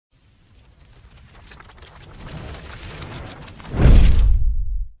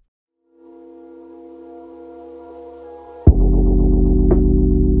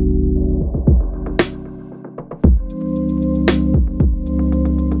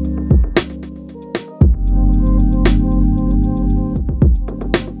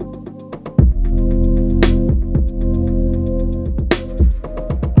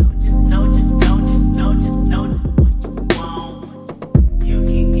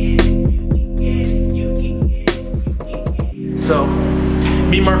So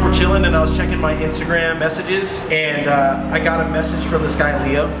me and Mark were chilling and I was checking my Instagram messages and I got a message from this guy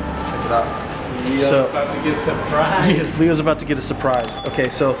Leo. Check it out. Leo's about to get surprised. Yes, Leo's about to get a surprise. Okay,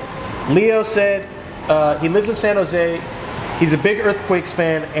 so Leo said he lives in San Jose. He's a big Earthquakes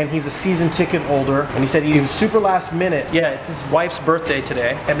fan and he's a season ticket holder. And he said he was super last minute. Yeah, it's his wife's birthday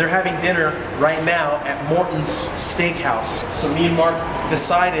today. And they're having dinner right now at Morton's Steakhouse. So me and Mark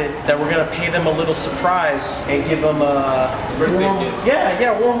decided that we're gonna pay them a little surprise and give them a birthday gift.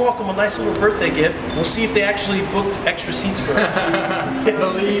 Yeah, warm welcome, a nice little birthday gift. We'll see if they actually booked extra seats for us.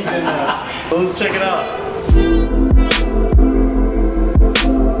 Believe in us. Let's check it out.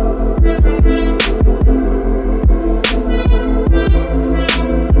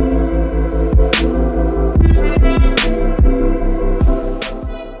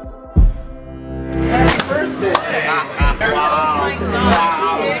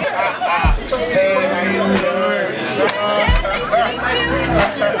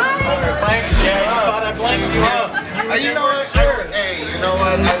 You know what? Hey, you know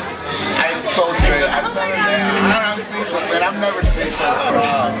what? I told you. I'm telling you. I'm speechless, man. I'm never speechless.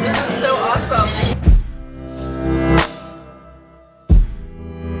 This is so awesome.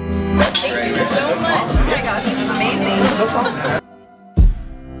 Thank you so much. Oh my gosh, this is amazing. No problem.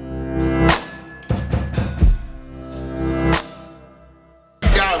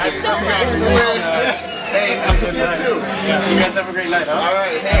 Hey, I can see it too. You guys have a great night, huh? All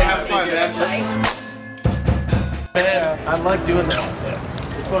right. Hey, have fun, man. Man, I like doing that.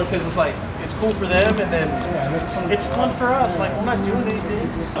 It's fun because it's like, it's cool for them and then it's fun for us. Like, we're not doing anything.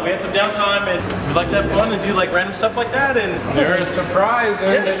 We had some downtime and we like to have fun and do like random stuff like that. And they were surprised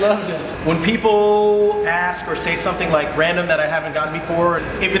and they loved it. When people ask or say something like random that I haven't gotten before,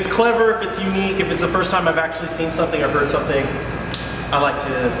 if it's clever, if it's unique, if it's the first time I've actually seen something or heard something, I like to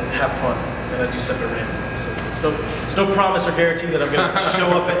have fun and I do stuff at random. So it's no promise or guarantee that I'm going to show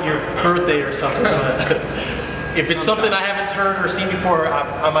up at your birthday or something. But if it's something I haven't heard or seen before,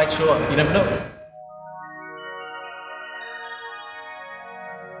 I might show up. You never know.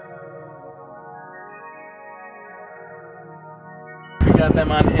 We got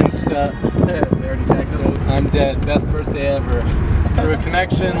them on Insta. They already tagged us. I'm dead. Best birthday ever. Through a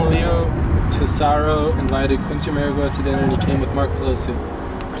connection, Leo Tesaro invited Quincy Amarikwa to dinner and he came with Mark Pelosi.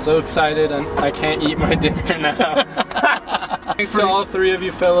 I'm so excited and I can't eat my dinner now. Thanks to all three of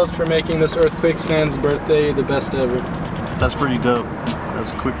you fellows for making this Earthquakes fan's birthday the best ever. That's pretty dope.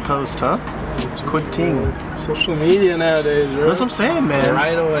 That's a quick post, huh? Quick ting. Social media nowadays, bro. That's what I'm saying, man.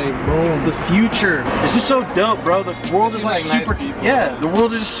 Right away, boom. It's the future. This is so dope, bro. The world is like super. Nice people. Yeah, the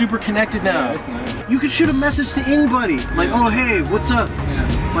world is just super connected now. Yeah, that's nice. You could shoot a message to anybody, like, oh hey, what's up?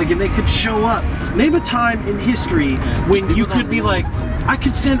 Yeah. Like, and they could show up. Name a time in history when People you could be like, things. I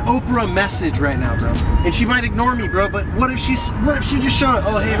could send Oprah a message right now, bro, and she might ignore me, bro. But what if she just showed up?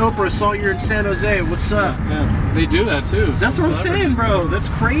 Oh hey, Oprah, saw you're in San Jose. What's up? Yeah, they do that too. That's what I'm saying, bro. That's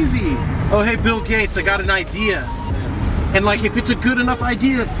crazy. Oh hey, Bill Gates, I got an idea. Yeah. And like, if it's a good enough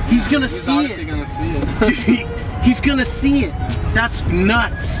idea, he's gonna see it. He's gonna see it. Dude, he's gonna see it. That's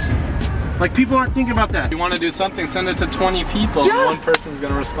nuts. Like, people aren't thinking about that. If you want to do something, send it to 20 people. Yeah. One person's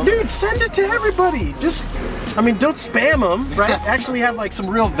gonna respond. Dude, send it to everybody. Just, I mean, don't spam them, right? Actually have like some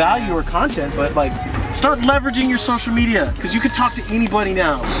real value or content, but like, start leveraging your social media because you can talk to anybody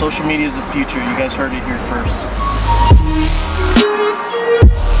now. Social media is the future. You guys heard it here first.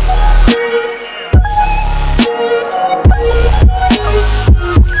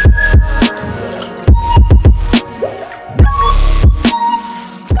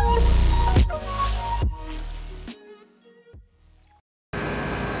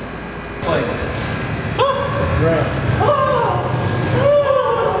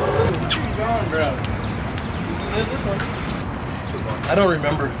 I don't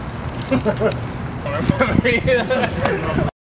remember. I don't remember either.